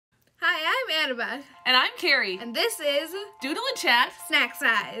Annabeth. And I'm Carrie. And this is Doodle and Chat. Snack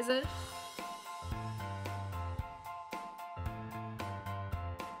Size.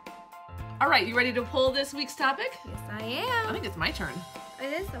 All right, you ready to pull this week's topic? Yes, I am. I think it's my turn.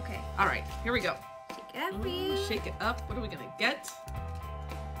 It is? Okay. All right, here we go. Shake it up for you. Shake it up. What are we going to get?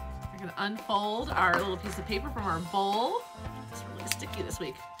 We're going to unfold our little piece of paper from our bowl. It's really sticky this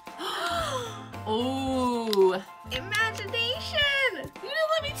week. Ooh. Imagination! You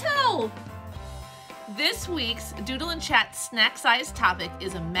didn't let me tell. This week's Doodle and Chat snack size topic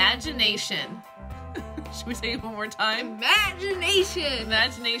is imagination. Should we say it one more time? Imagination!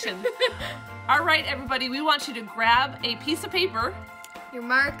 Imagination. All right, everybody, we want you to grab a piece of paper. Your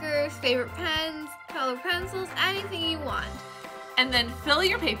markers, favorite pens, color pencils, anything you want. And then fill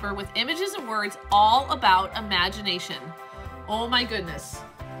your paper with images and words all about imagination. Oh my goodness.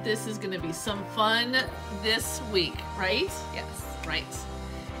 This is going to be some fun this week, right? Yes. Right.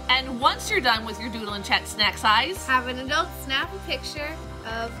 And once you're done with your Doodle and Chat snack size, have an adult snap a picture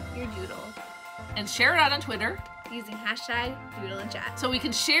of your doodle. And share it out on Twitter. Using hashtag Doodle and Chat. So we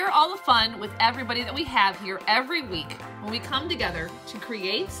can share all the fun with everybody that we have here every week when we come together to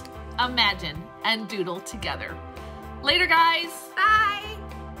create, imagine, and doodle together. Later, guys. Bye.